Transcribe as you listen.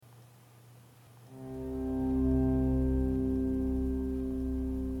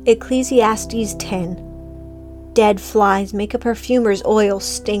Ecclesiastes 10. Dead flies make a perfumer's oil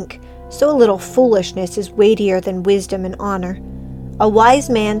stink, so a little foolishness is weightier than wisdom and honor. A wise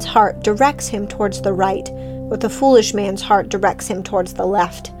man's heart directs him towards the right, but the foolish man's heart directs him towards the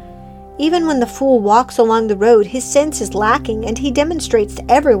left. Even when the fool walks along the road, his sense is lacking, and he demonstrates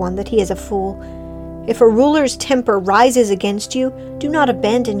to everyone that he is a fool. If a ruler's temper rises against you, do not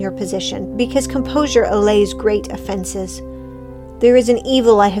abandon your position, because composure allays great offenses. There is an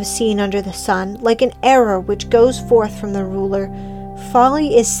evil I have seen under the sun, like an error which goes forth from the ruler.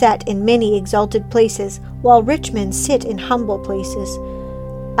 Folly is set in many exalted places, while rich men sit in humble places.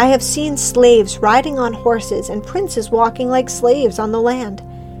 I have seen slaves riding on horses, and princes walking like slaves on the land.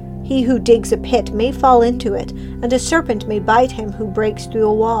 He who digs a pit may fall into it, and a serpent may bite him who breaks through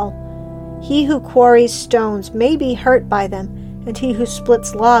a wall. He who quarries stones may be hurt by them, and he who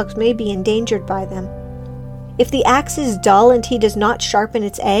splits logs may be endangered by them. If the axe is dull and he does not sharpen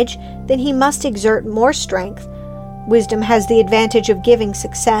its edge, then he must exert more strength. Wisdom has the advantage of giving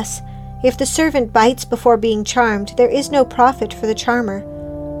success. If the servant bites before being charmed, there is no profit for the charmer.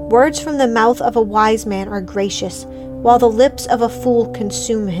 Words from the mouth of a wise man are gracious, while the lips of a fool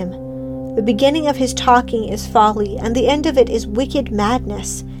consume him. The beginning of his talking is folly, and the end of it is wicked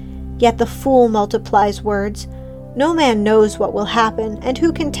madness. Yet the fool multiplies words. No man knows what will happen, and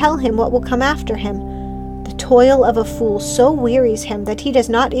who can tell him what will come after him? The toil of a fool so wearies him that he does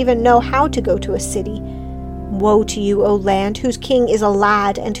not even know how to go to a city. Woe to you, O land, whose king is a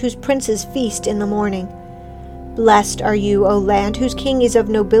lad, and whose princes feast in the morning. Blessed are you, O land, whose king is of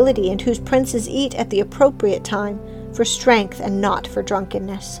nobility, and whose princes eat at the appropriate time, for strength and not for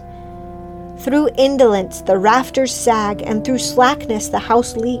drunkenness. Through indolence the rafters sag, and through slackness the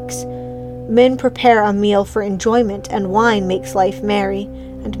house leaks. Men prepare a meal for enjoyment, and wine makes life merry,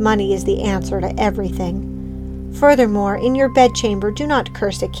 and money is the answer to everything. Furthermore, in your bedchamber do not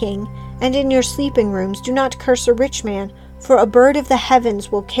curse a king, and in your sleeping rooms do not curse a rich man, for a bird of the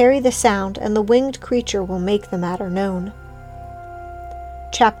heavens will carry the sound, and the winged creature will make the matter known.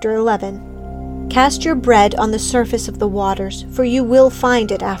 Chapter 11. Cast your bread on the surface of the waters, for you will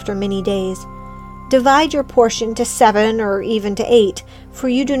find it after many days. Divide your portion to 7 or even to 8, for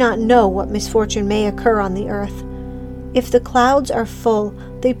you do not know what misfortune may occur on the earth. If the clouds are full,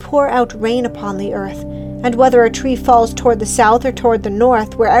 they pour out rain upon the earth, and whether a tree falls toward the south or toward the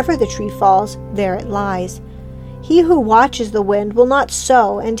north, wherever the tree falls, there it lies. He who watches the wind will not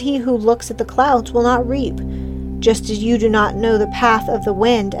sow, and he who looks at the clouds will not reap. Just as you do not know the path of the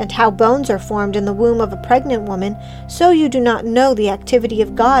wind, and how bones are formed in the womb of a pregnant woman, so you do not know the activity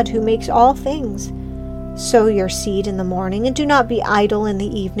of God who makes all things. Sow your seed in the morning, and do not be idle in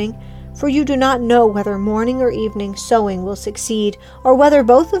the evening, for you do not know whether morning or evening sowing will succeed, or whether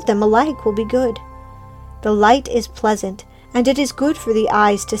both of them alike will be good. The light is pleasant, and it is good for the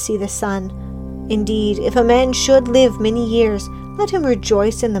eyes to see the sun. Indeed, if a man should live many years, let him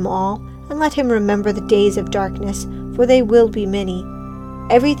rejoice in them all, and let him remember the days of darkness, for they will be many.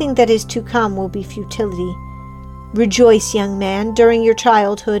 Everything that is to come will be futility. Rejoice, young man, during your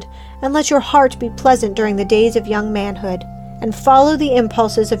childhood, and let your heart be pleasant during the days of young manhood, and follow the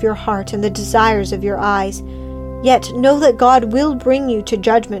impulses of your heart and the desires of your eyes. Yet know that God will bring you to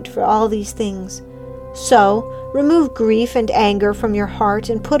judgment for all these things. So, remove grief and anger from your heart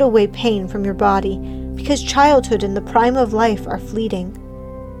and put away pain from your body, because childhood and the prime of life are fleeting.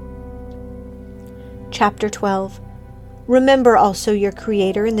 Chapter 12. Remember also your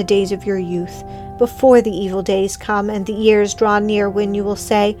Creator in the days of your youth, before the evil days come and the years draw near when you will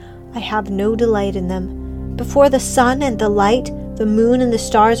say, I have no delight in them. Before the sun and the light, the moon and the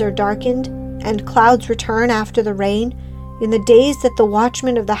stars are darkened, and clouds return after the rain, in the days that the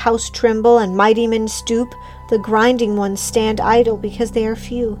watchmen of the house tremble and mighty men stoop, the grinding ones stand idle because they are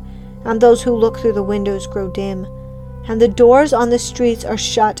few, and those who look through the windows grow dim. And the doors on the streets are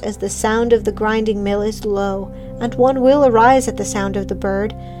shut as the sound of the grinding mill is low, and one will arise at the sound of the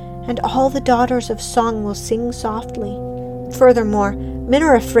bird, and all the daughters of song will sing softly. Furthermore, men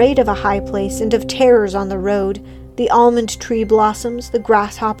are afraid of a high place and of terrors on the road. The almond tree blossoms, the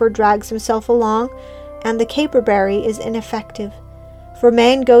grasshopper drags himself along, and the caperberry is ineffective. For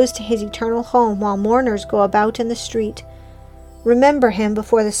man goes to his eternal home, while mourners go about in the street. Remember him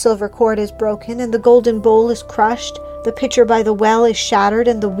before the silver cord is broken, and the golden bowl is crushed, the pitcher by the well is shattered,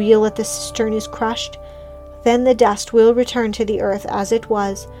 and the wheel at the cistern is crushed. Then the dust will return to the earth as it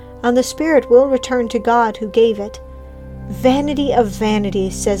was, and the spirit will return to God who gave it. Vanity of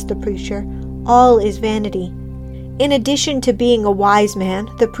vanities, says the preacher, all is vanity. In addition to being a wise man,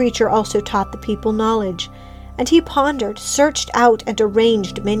 the preacher also taught the people knowledge, and he pondered, searched out, and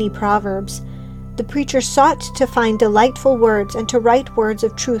arranged many proverbs. The preacher sought to find delightful words and to write words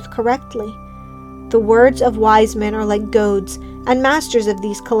of truth correctly. The words of wise men are like goads, and masters of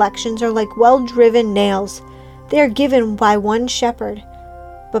these collections are like well-driven nails. They are given by one shepherd.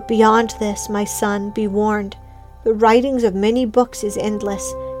 But beyond this, my son, be warned. The writings of many books is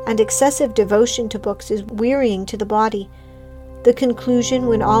endless, and excessive devotion to books is wearying to the body. The conclusion,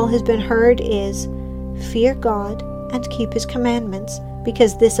 when all has been heard, is, fear God and keep his commandments,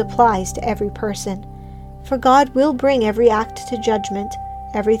 because this applies to every person. For God will bring every act to judgment,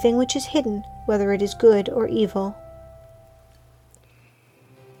 everything which is hidden, whether it is good or evil.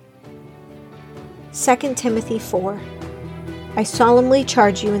 2 Timothy 4. I solemnly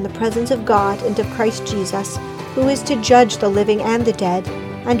charge you in the presence of God and of Christ Jesus, who is to judge the living and the dead,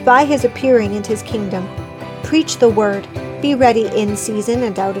 and by his appearing in his kingdom. Preach the word, be ready in season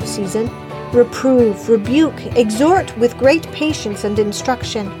and out of season. Reprove, rebuke, exhort with great patience and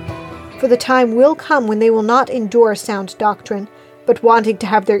instruction. For the time will come when they will not endure sound doctrine, but wanting to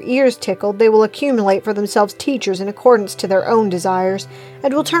have their ears tickled, they will accumulate for themselves teachers in accordance to their own desires,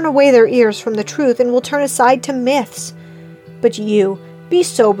 and will turn away their ears from the truth, and will turn aside to myths. But you, be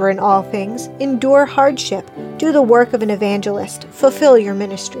sober in all things, endure hardship, do the work of an evangelist, fulfill your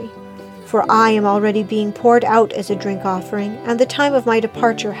ministry. For I am already being poured out as a drink offering, and the time of my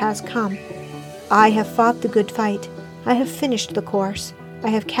departure has come. I have fought the good fight, I have finished the course, I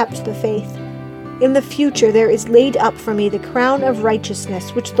have kept the faith. In the future there is laid up for me the crown of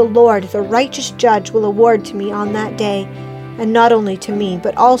righteousness, which the Lord, the righteous judge, will award to me on that day, and not only to me,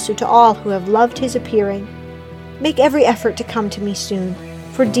 but also to all who have loved his appearing. Make every effort to come to me soon,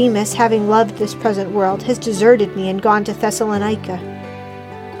 for Demas, having loved this present world, has deserted me and gone to Thessalonica.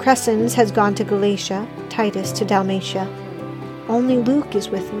 Crescens has gone to Galatia, Titus to Dalmatia. Only Luke is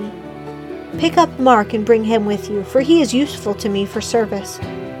with me. Pick up Mark and bring him with you, for he is useful to me for service.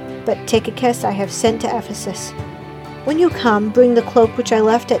 But Tychicus I have sent to Ephesus. When you come, bring the cloak which I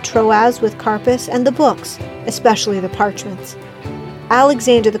left at Troas with Carpus, and the books, especially the parchments.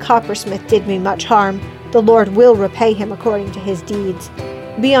 Alexander the coppersmith did me much harm. The Lord will repay him according to his deeds.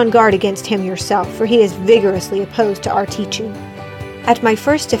 Be on guard against him yourself, for he is vigorously opposed to our teaching. At my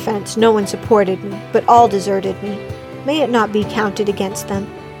first offense no one supported me, but all deserted me. May it not be counted against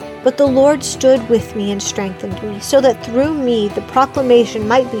them. But the Lord stood with me and strengthened me, so that through me the proclamation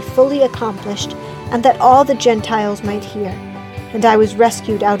might be fully accomplished, and that all the Gentiles might hear. And I was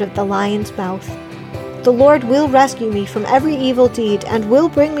rescued out of the lion's mouth. The Lord will rescue me from every evil deed, and will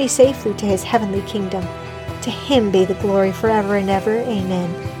bring me safely to his heavenly kingdom. To him be the glory forever and ever.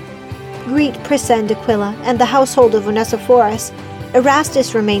 Amen. Greet Prisca and Aquila, and the household of Onesiphorus.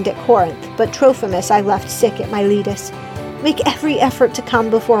 Erastus remained at Corinth, but Trophimus I left sick at Miletus. Make every effort to come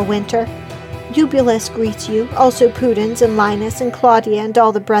before winter. Eubulus greets you, also Pudens and Linus and Claudia and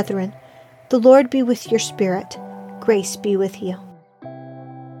all the brethren. The Lord be with your spirit. Grace be with you.